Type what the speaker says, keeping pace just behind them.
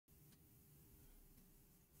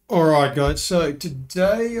All right, guys. So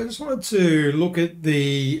today I just wanted to look at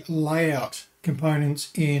the layout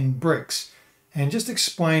components in bricks and just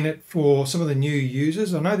explain it for some of the new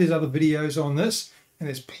users. I know there's other videos on this and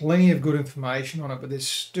there's plenty of good information on it, but there's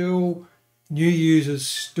still new users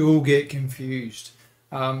still get confused.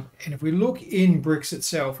 And if we look in bricks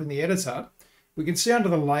itself in the editor, we can see under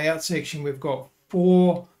the layout section we've got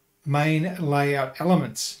 4 main layout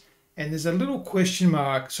elements. And there's a little question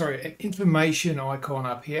mark, an information icon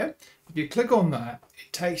up here. If you click on that,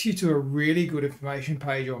 it takes you to a really good information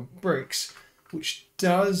page on bricks, which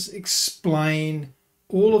does explain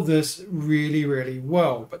all of this really, really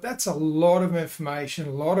well. But that's a lot of information,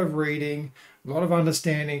 a lot of reading, a lot of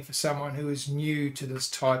understanding for someone who is new to this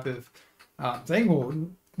type of thing, or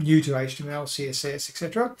new to HTML, CSS,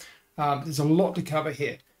 etc. There's a lot to cover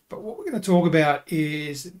here. But what we're going to talk about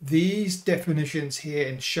is these definitions here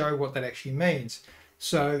and show what that actually means.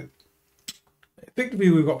 So effectively,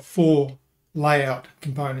 we've got 4 layout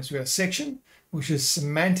components. We've got a section, which is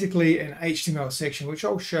semantically an HTML section, which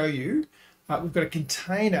I'll show you. We've got a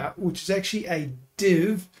container, which is actually a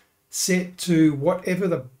div set to whatever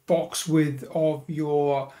the box width of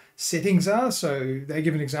your settings are. So they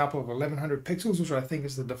give an example of 1100 pixels, which I think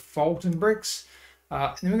is the default in bricks.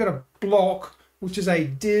 And then we've got a block, which is a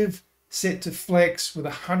div set to flex with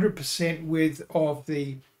 100% width of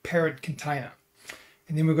the parent container.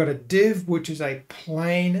 And then we've got a div, which is a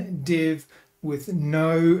plain div with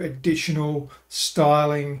no additional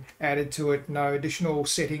styling added to it, no additional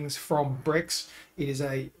settings from bricks. It is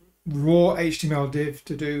a raw HTML div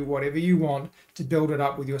to do whatever you want to build it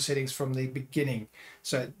up with your settings from the beginning.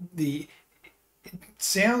 So it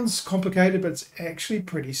sounds complicated, but it's actually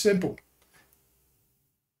pretty simple.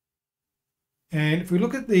 And if we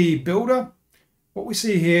look at the builder, what we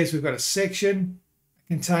see here is we've got a section, a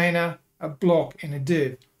container, a block, and a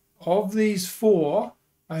div. Of these 4,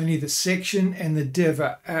 only the section and the div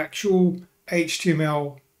are actual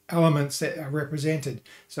HTML elements that are represented.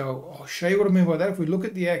 So I'll show you what I mean by that. If we look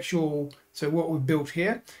at the actual, so what we've built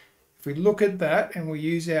here, if we look at that and we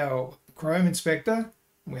use our Chrome inspector,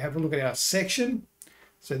 and we have a look at our section.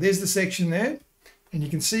 So there's the section there. And you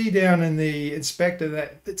can see down in the inspector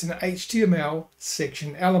that it's an HTML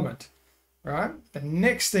section element, right? The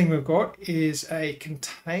next thing we've got is a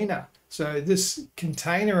container. So this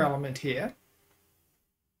container element here,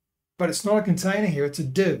 but it's not a container here, it's a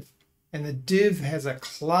div. And the div has a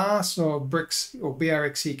class of bricks or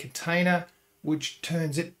BRXE container, which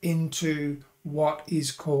turns it into what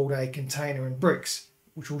is called a container in bricks,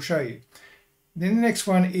 which we'll show you. Then the next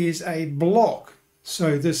one is a block.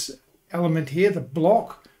 So this element here, the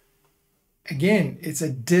block, again, it's a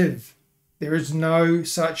div. There is no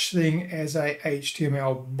such thing as a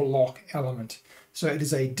HTML block element. So it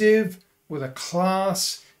is a div with a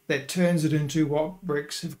class that turns it into what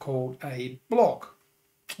bricks have called a block.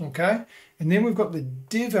 Okay, and then we've got the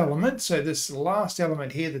div element. So this last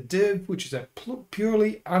element here, the div, which is a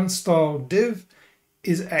purely unstyled div,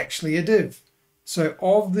 is actually a div. So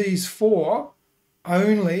of these 4,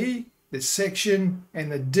 only the section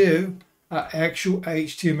and the div are actual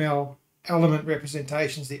HTML element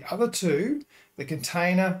representations. The other 2, the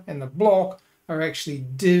container and the block, are actually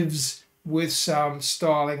divs with some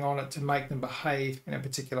styling on it to make them behave in a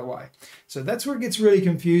particular way. So that's where it gets really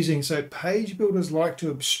confusing. So page builders like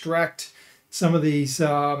to abstract some of these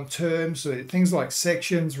terms, so things like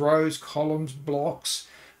sections, rows, columns, blocks,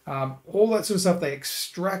 all that sort of stuff. They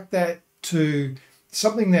extract that to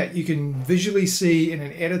something that you can visually see in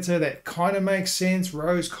an editor that kind of makes sense,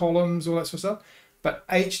 rows, columns, all that sort of stuff. But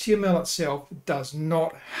HTML itself does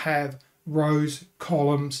not have rows,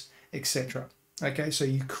 columns, etc. Okay, so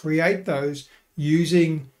you create those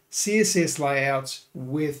using CSS layouts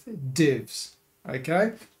with divs.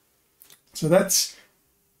 Okay, so that's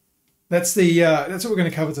what we're going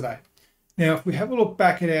to cover today. Now, if we have a look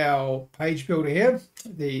back at our page builder here,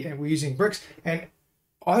 and we're using bricks, and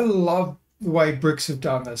I love the way bricks have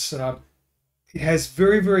done this. It has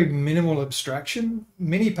very, very minimal abstraction.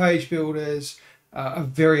 Many page builders are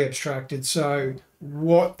very abstracted. So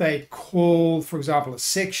what they call, for example, a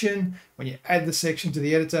section, when you add the section to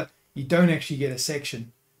the editor, you don't actually get a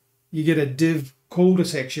section. You get a div called a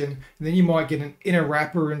section, and then you might get an inner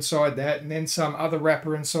wrapper inside that, and then some other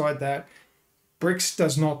wrapper inside that. Bricks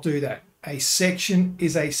does not do that. A section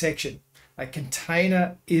is a section. A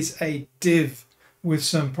container is a div with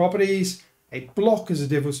some properties. A block is a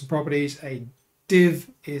div with some properties. A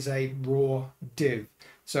div is a raw div.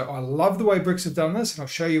 So I love the way bricks have done this, and I'll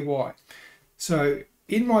show you why. So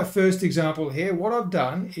in my first example here, what I've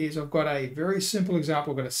done is I've got a very simple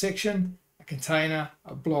example. I've got a section, a container,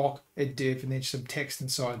 a block, a div, and then some text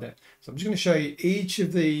inside that. So I'm just going to show you each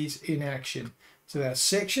of these in action. So our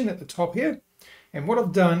section at the top here, and what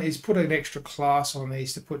I've done is put an extra class on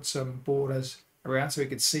these to put some borders around so we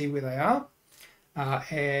can see where they are.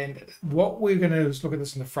 And what we're going to do is look at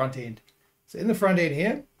this in the front end. So in the front end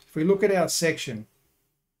here, if we look at our section,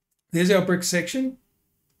 there's our brick section,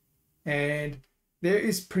 and there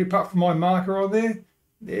is, pretty apart from my marker on there,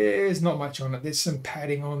 there's not much on it. There's some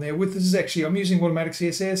padding on there. With this is actually, I'm using automatic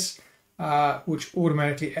CSS, which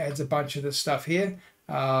automatically adds a bunch of this stuff here.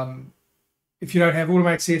 If you don't have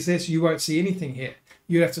automatic CSS, you won't see anything here.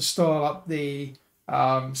 You'd have to style up the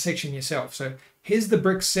section yourself. So here's the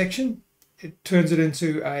brick section. It turns it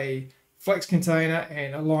into a flex container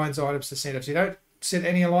and aligns items to center. So you don't set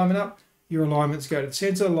any alignment up. Your alignments go to the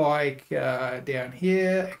center, like down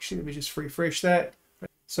here. Actually, let me just refresh that.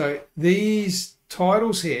 So these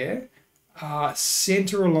titles here are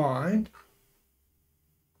center aligned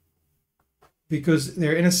because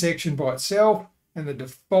they're in a section by itself, and the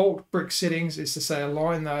default brick settings is to say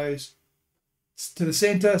align those to the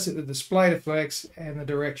center, set the display to flex, and the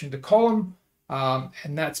direction to column.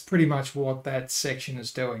 And that's pretty much what that section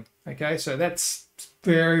is doing. Okay, so that's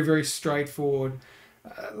very, very straightforward.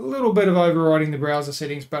 A little bit of overriding the browser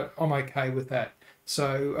settings, but I'm okay with that.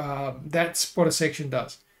 So that's what a section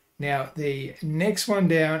does. Now, the next one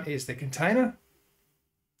down is the container.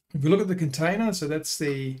 If you look at the container, so that's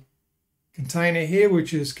the container here,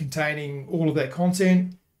 which is containing all of that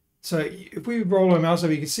content. So if we roll our mouse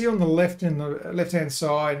over, you can see on the left and the left-hand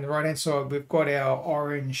side and the right-hand side, we've got our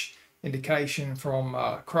orange indication from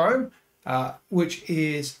Chrome, which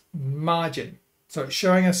is margin. So it's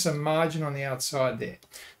showing us some margin on the outside there.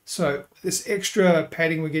 So this extra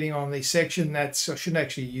padding we're getting on the section, that's, I shouldn't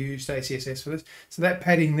actually use ACSS for this. So that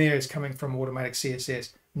padding there is coming from automatic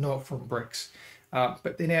CSS, not from bricks.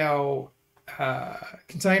 But then our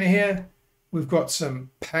container here, we've got some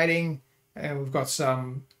padding and we've got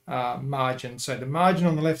some margin. So the margin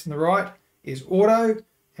on the left and the right is auto.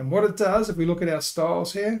 And what it does, if we look at our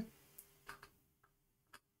styles here,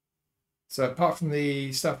 so apart from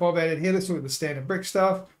the stuff I've added here, let's look at the standard brick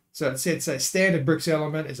stuff. So it sets a standard bricks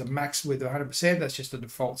element is a max width of 100%. That's just a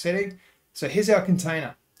default setting. So here's our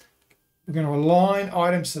container. We're going to align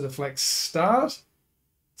items to the flex start.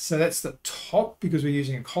 So that's the top because we're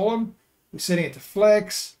using a column. We're setting it to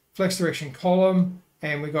flex, flex direction column,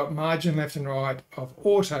 and we've got margin left and right of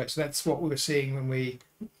auto. So that's what we were seeing when we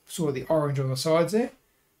saw the orange on the sides there.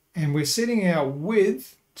 And we're setting our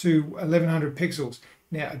width to 1100 pixels.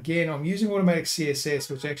 Now, again, I'm using automatic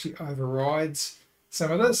CSS, which actually overrides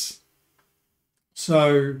some of this.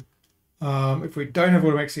 So if we don't have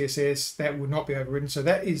automatic CSS, that would not be overridden. So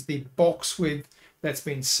that is the box width that's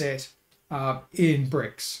been set in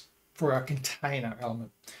bricks for our container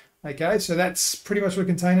element. Okay, so that's pretty much what a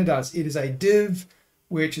container does. It is a div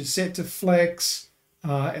which is set to flex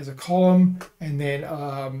as a column, and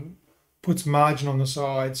then puts margin on the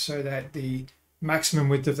side so that the maximum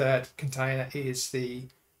width of that container is the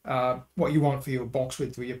what you want for your box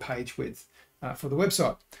width or your page width for the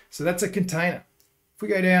website. So that's a container. If we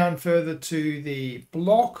go down further to the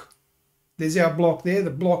block, there's our block there. The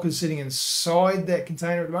block is sitting inside that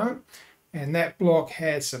container at the moment, and that block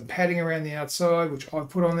has some padding around the outside, which I've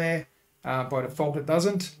put on there. By default, it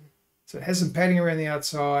doesn't. So it has some padding around the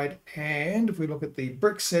outside, and if we look at the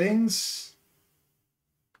brick settings,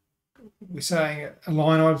 we're saying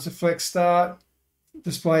align items to flex start,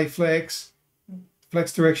 display flex,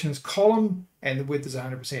 flex direction is column, and the width is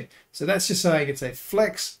 100%. So that's just saying it's a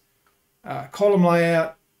flex column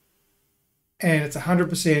layout, and it's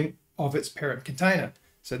 100% of its parent container.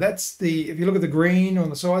 So that's the, if you look at the green on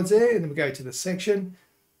the sides there, and then we go to the section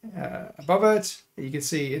above it, you can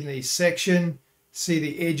see in the section, see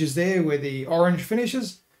the edges there where the orange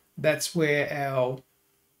finishes. That's where our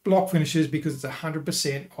block finishes because it's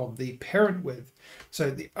 100% of the parent width.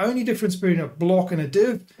 So the only difference between a block and a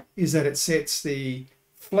div is that it sets the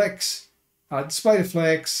flex, display to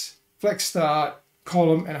flex, flex start,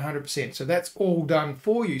 column, and 100%. So that's all done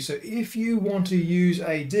for you. So if you want to use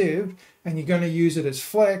a div and you're going to use it as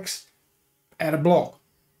flex, add a block,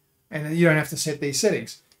 and then you don't have to set these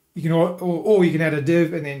settings. You can, or you can add a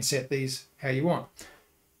div and then set these how you want.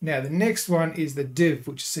 Now the next one is the div,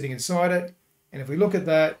 which is sitting inside it. And if we look at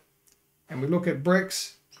that and we look at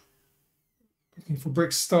bricks, looking for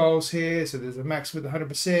brick styles here, so there's a max with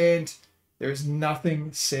 100%. There is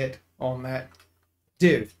nothing set on that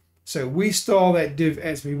div. So we style that div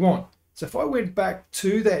as we want. So if I went back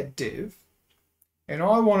to that div and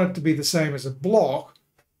I want it to be the same as a block,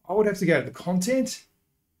 I would have to go to the content.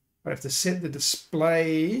 I'd have to set the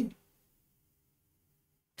display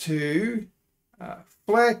to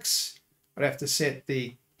flex. I'd have to set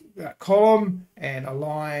the column and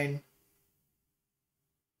align.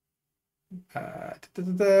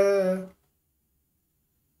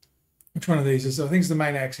 Which one of these is? I think it's the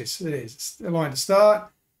main axis. It is. It's align to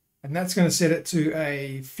start, and that's going to set it to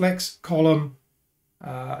a flex column.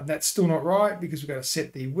 That's still not right because we've got to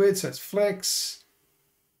set the width. So it's flex,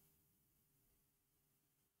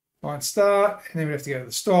 line start, and then we have to go to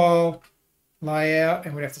the style, layout,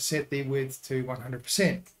 and we'd have to set the width to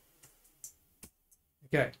 100%.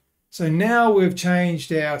 Okay, so now we've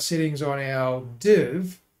changed our settings on our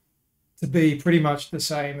div to be pretty much the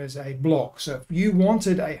same as a block. So if you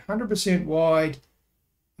wanted a 100% wide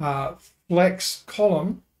flex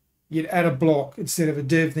column, you'd add a block instead of a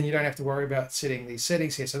div, then you don't have to worry about setting these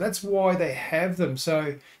settings here. So that's why they have them.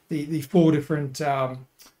 So the four different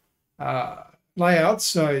layouts.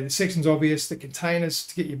 So the section's obvious, the containers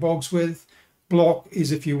to get your bogs with. Block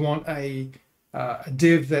is if you want a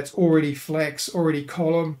div that's already flex, already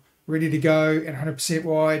column, ready to go and 100%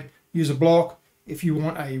 wide, use a block. If you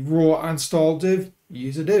want a raw unstyled div,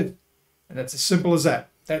 use a div. And that's as simple as that.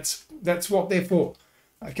 That's what they're for.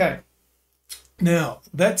 Okay. Now,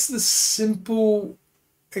 that's the simple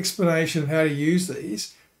explanation of how to use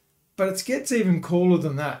these, but it gets even cooler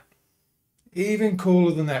than that. Even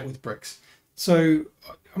cooler than that with bricks. So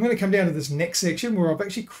I'm going to come down to this next section where I've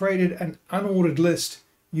actually created an unordered list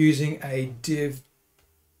using a div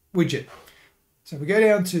widget. So we go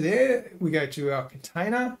down to there, we go to our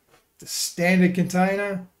container, the standard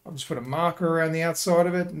container. I'll just put a marker around the outside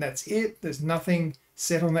of it, and that's it. There's nothing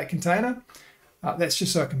set on that container. That's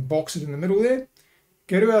just so I can box it in the middle there.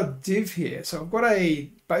 Go to our div here. So I've got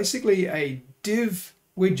basically a div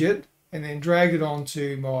widget and then dragged it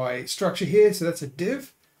onto my structure here. So that's a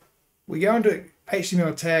div. We go into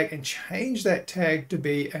HTML tag and change that tag to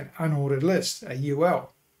be an unordered list, a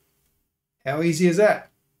UL. How easy is that?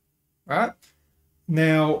 Right?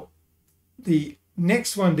 Now, the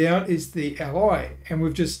next one down is the li, and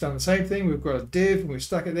we've just done the same thing. We've got a div and we've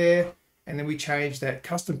stuck it there, and then we change that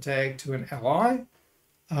custom tag to an li,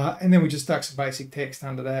 and then we just stuck some basic text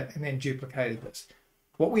under that and then duplicated this.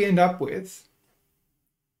 What we end up with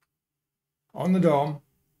on the DOM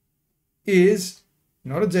is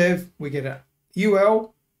not a div, we get a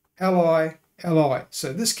ul, li, li.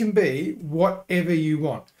 So this can be whatever you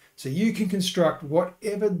want. So you can construct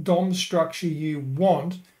whatever DOM structure you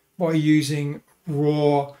want by using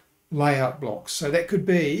raw layout blocks. So that could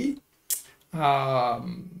be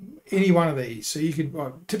any one of these. So you could,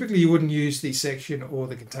 typically you wouldn't use the section or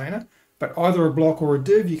the container, but either a block or a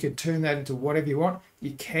div, you can turn that into whatever you want.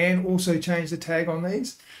 You can also change the tag on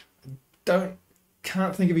these.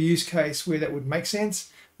 Can't think of a use case where that would make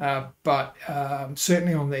sense, but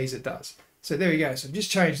certainly on these it does. So there we go. So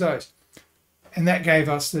just change those. And that gave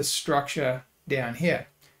us this structure down here.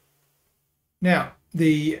 Now,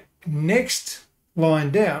 the next line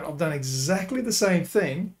down, I've done exactly the same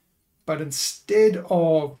thing, but instead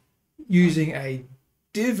of using a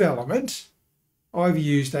div element, I've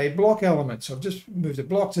used a block element. So I've just moved a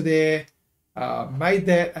block to there, made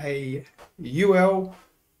that a UL,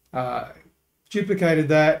 duplicated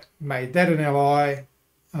that, made that an li,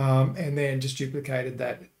 and then just duplicated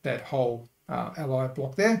that whole li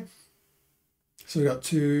block there. So we've got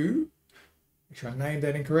two, make sure I named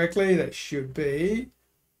that incorrectly, that should be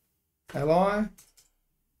li,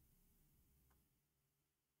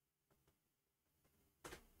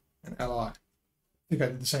 and li. I think I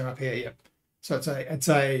did the same up here, yep. So it's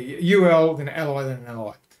a UL, then an li, then an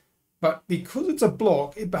li. But because it's a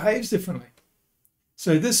block, it behaves differently.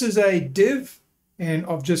 So this is a div, and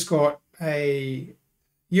I've just got a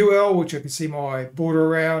UL, which I can see my border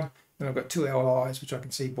around, and I've got two LIs, which I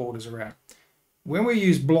can see borders around. When we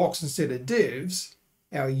use blocks instead of divs,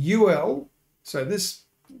 our UL, so this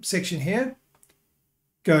section here,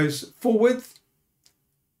 goes full width,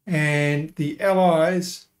 and the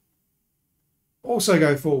LIs also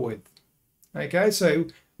go full width. Okay, so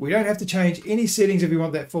we don't have to change any settings if we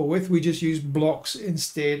want that full width. We just use blocks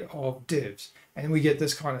instead of divs, and we get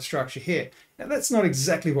this kind of structure here. Now that's not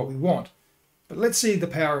exactly what we want, but let's see the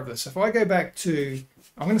power of this. If I go back to,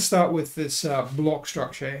 I'm going to start with this block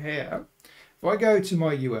structure here. If I go to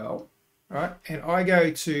my UL, right, and I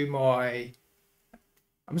go to my,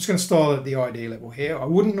 I'm just going to style it at the ID level here. I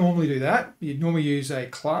wouldn't normally do that. You'd normally use a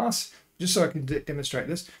class, just so I can demonstrate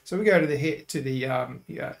this. So we go to the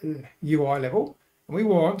UI level, and we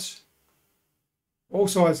want all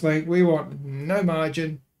size length, we want no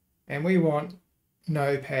margin, and we want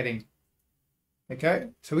no padding. Okay,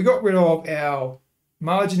 so we got rid of our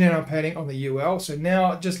margin and our padding on the UL, so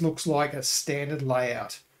now it just looks like a standard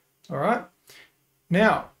layout. All right.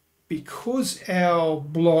 Now, because our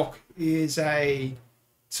block is our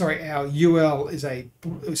UL is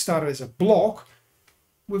started as a block,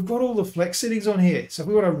 we've got all the flex settings on here. So if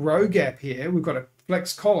we've got a row gap here, we've got a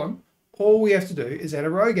flex column, all we have to do is add a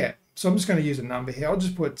row gap. So I'm just going to use a number here. I'll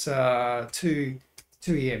just put 2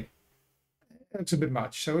 em. That's a bit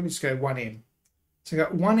much, so we'll just go 1m. So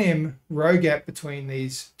I've got 1m row gap between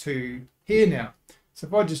these two here now. So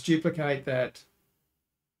if I just duplicate that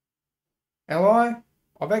li,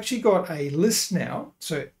 I've actually got a list now.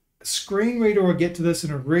 So a screen reader will get to this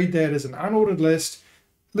and it'll read that as an unordered list,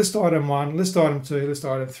 list item 1, list item 2, list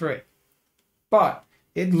item 3. But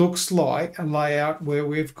it looks like a layout where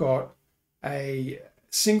we've got a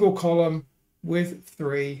single column with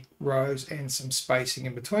 3 rows and some spacing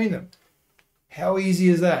in between them. How easy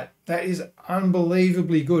is that? That is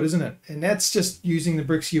unbelievably good, isn't it? And that's just using the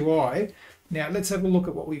Bricks UI. Now let's have a look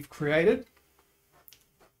at what we've created.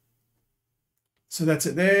 So that's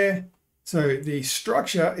it there. So the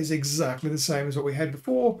structure is exactly the same as what we had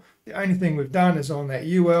before. The only thing we've done is on that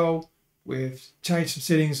UL, we've changed some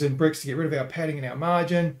settings in Bricks to get rid of our padding and our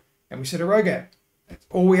margin, and we set a row gap. That's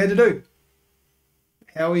all we had to do.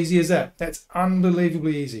 How easy is that? That's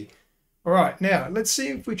unbelievably easy. All right, now let's see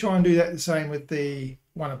if we try and do that the same with the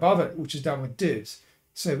one above it, which is done with divs.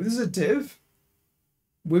 So this is a div.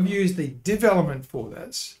 We've used the div element for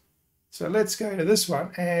this. So let's go to this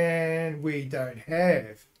one, and we don't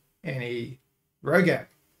have any row gap.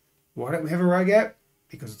 Why don't we have a row gap?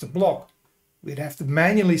 Because it's a block. We'd have to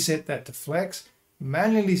manually set that to flex,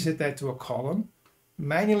 manually set that to a column,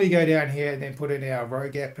 manually go down here and then put in our row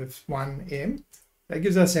gap of 1m. That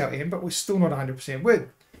gives us our m, but we're still not 100%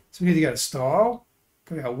 width. So we need to go to style,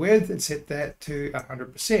 go to our width and set that to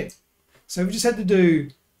 100%. So we just had to do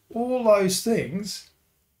all those things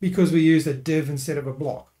because we used a div instead of a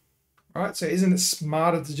block. Right, so isn't it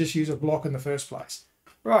smarter to just use a block in the first place?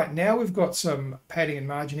 Right, now we've got some padding and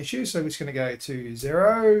margin issues, so we're just going to go to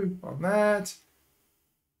 0 on that.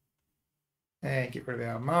 And get rid of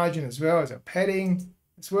our margin as well as our padding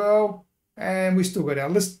as well. And we still got our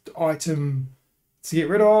list item to get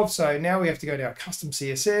rid of. So now we have to go to our custom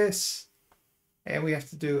CSS. And we have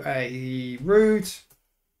to do a root.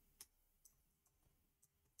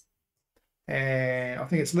 And I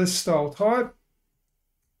think it's list style type.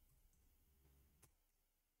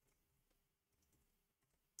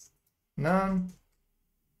 None.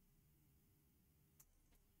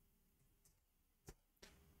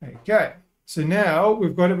 Okay, so now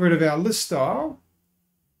we've got rid of our list style.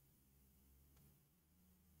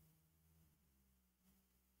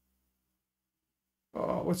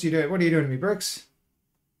 Oh, what's he doing? What are you doing to me, Bricks?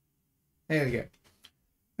 There we go.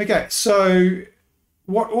 Okay, so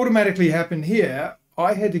what automatically happened here,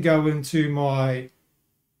 I had to go into my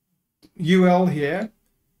UL here,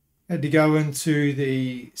 had to go into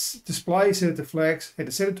the display, set it to flex, had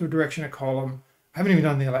to set it to a direction, a column. I haven't even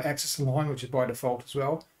done the axis align, which is by default as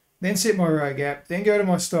well. Then set my row gap, then go to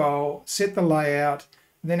my style, set the layout,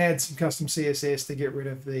 and then add some custom CSS to get rid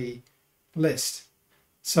of the list.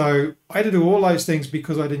 So I had to do all those things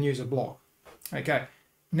because I didn't use a block. Okay,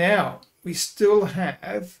 now we still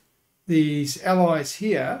have these allies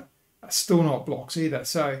here are still not blocks either.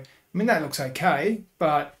 So, I mean, that looks okay,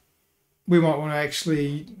 but we might want to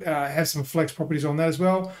actually have some flex properties on that as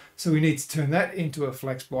well. So we need to turn that into a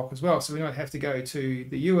flex block as well. So we might have to go to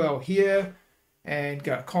the UL here and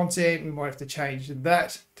go to content. We might have to change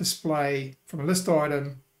that display from a list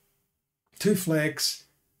item to flex.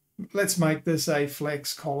 Let's make this a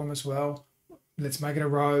flex column as well. Let's make it a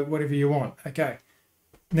row, whatever you want. Okay.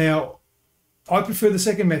 Now, I prefer the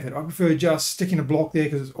second method. I prefer just sticking a block there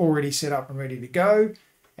because it's already set up and ready to go.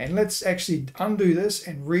 And let's actually undo this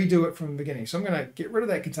and redo it from the beginning. So I'm going to get rid of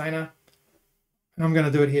that container and I'm going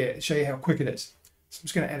to do it here to show you how quick it is. So I'm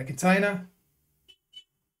just going to add a container.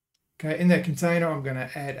 Okay, in that container, I'm going to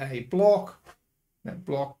add a block. That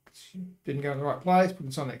block didn't go in the right place. Put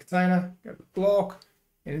this on that container, go to the block.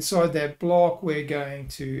 And inside that block, we're going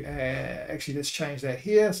to actually let's change that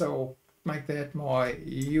here. So I'll make that my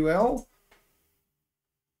UL.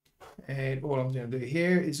 And all I'm going to do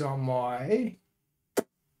here is on my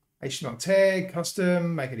HTML tag,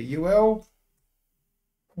 custom, make it a UL.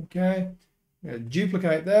 Okay, I'm going to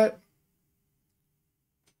duplicate that.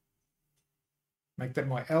 Make that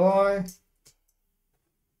my li.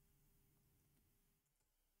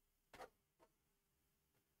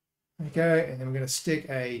 Okay, and then we're going to stick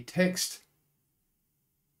a text,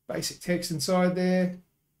 basic text inside there.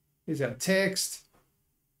 Here's our text.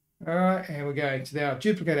 All right, and we're going to now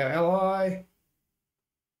duplicate our li.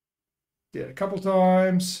 Did it a couple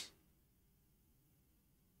times.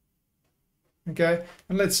 Okay,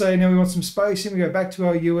 and let's say now we want some spacing. We go back to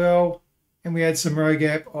our UL and we add some row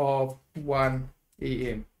gap of 1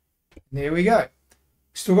 EM. There we go.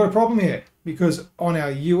 Still got a problem here because on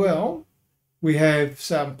our UL we have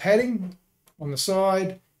some padding on the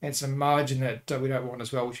side and some margin that we don't want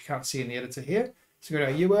as well, which you can't see in the editor here. So we go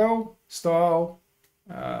to our UL, style,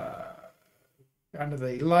 under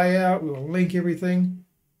the layout, we will link everything,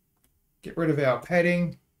 get rid of our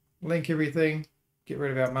padding, link everything, get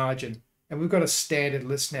rid of our margin. And we've got a standard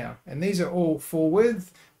list now. And these are all full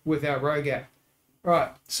width with our row gap.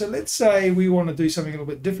 Right, so let's say we want to do something a little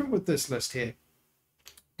bit different with this list here.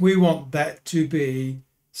 We want that to be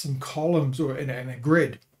some columns or in a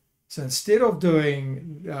grid. So instead of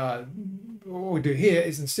doing, what we do here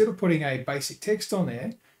is instead of putting a basic text on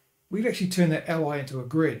there, we'd actually turn that li into a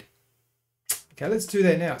grid. Okay, let's do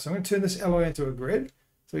that now. So I'm going to turn this li into a grid.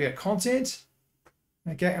 So we got content.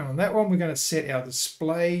 Okay, and on that one, we're going to set our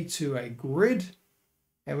display to a grid.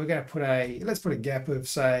 And we're going to put let's put a gap of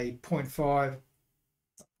say 0.5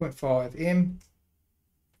 M.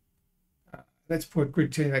 Let's put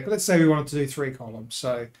grid 10 back. Let's say we wanted to do 3 columns.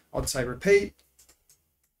 So I'd say repeat.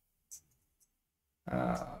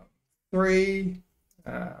 3.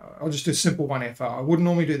 I'll just do simple 1FR. I wouldn't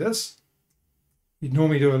normally do this. You'd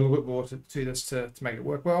normally do a little bit more to this to make it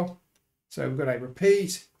work well. So we've got a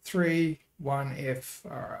repeat 3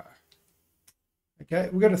 1FR. Okay,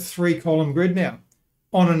 we've got a 3-column grid now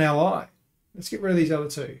on an LI. Let's get rid of these other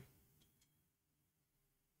 2. Did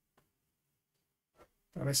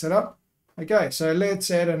I mess that up? Okay, so let's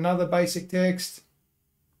add another basic text.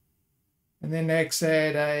 And then next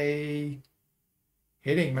add a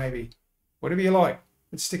heading maybe. Whatever you like.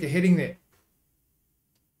 Let's stick a heading there.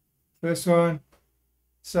 First one.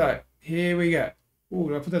 So here we go. Oh,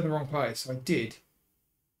 did I put that in the wrong place? I did.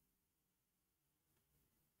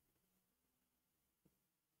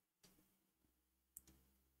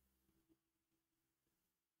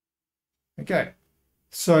 Okay,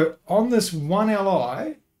 so on this one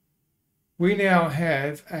LI, we now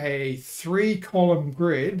have a 3-column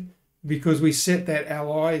grid because we set that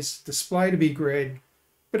LI's display to be grid,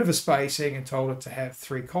 bit of a spacing, and told it to have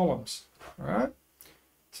 3 columns. All right.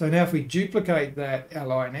 So now if we duplicate that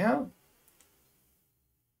LI now,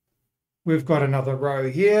 we've got another row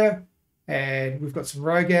here, and we've got some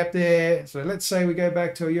row gap there. So let's say we go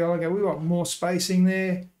back to a UL and go, we want more spacing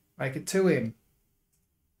there, make it 2M.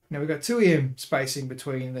 Now we've got 2M spacing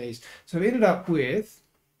between these. So we ended up with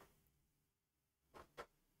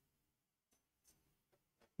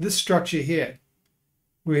this structure here.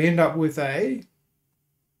 We end up with a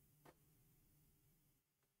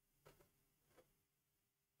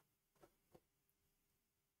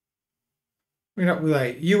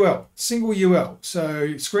UL, single UL.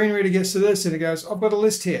 So screen reader gets to this and it goes, I've got a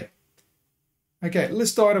list here. Okay,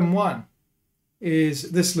 list item 1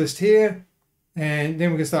 is this list here. And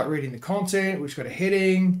then we can start reading the content, which got a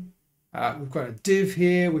heading. We've got a div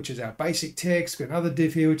here, which is our basic text. We've got another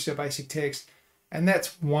div here, which is our basic text. And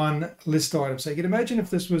that's one list item. So you can imagine if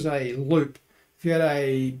this was a loop, if you had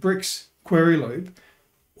a bricks query loop,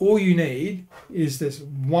 all you need is this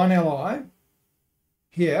one LI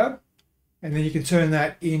here, and then you can turn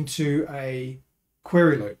that into a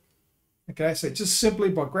query loop. Okay, so just simply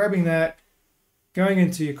by grabbing that, going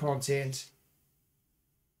into your content,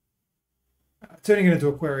 turning it into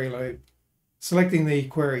a query loop, selecting the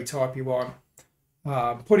query type you want,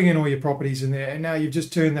 putting in all your properties in there, and now you've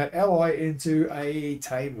just turned that LI into a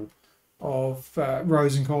table of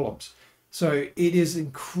rows and columns. So it is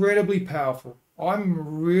incredibly powerful.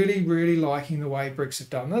 I'm really, really liking the way Bricks have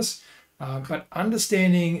done this, but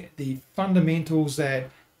understanding the fundamentals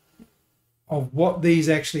of what these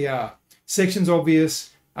actually are. Section's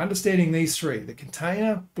obvious. Understanding these 3, the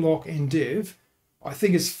container, block, and div, I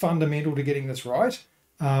think is fundamental to getting this right.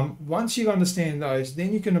 Once you understand those,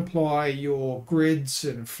 then you can apply your grids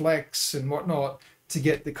and flex and whatnot to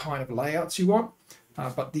get the kind of layouts you want.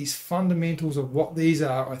 But these fundamentals of what these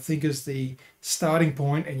are, I think, is the starting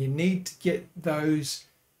point, and you need to get those,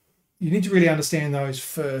 you need to really understand those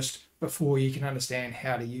first before you can understand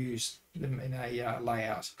how to use them in a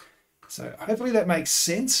layout. So hopefully that makes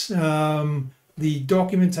sense. The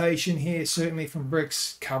documentation here, certainly from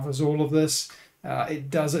Bricks, covers all of this. It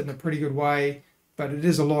does it in a pretty good way, but it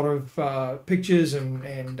is a lot of pictures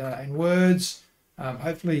and words.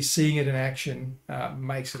 Hopefully seeing it in action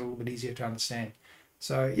makes it a little bit easier to understand.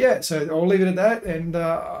 So yeah, so I'll leave it at that, and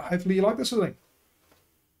hopefully you like this sort of thing.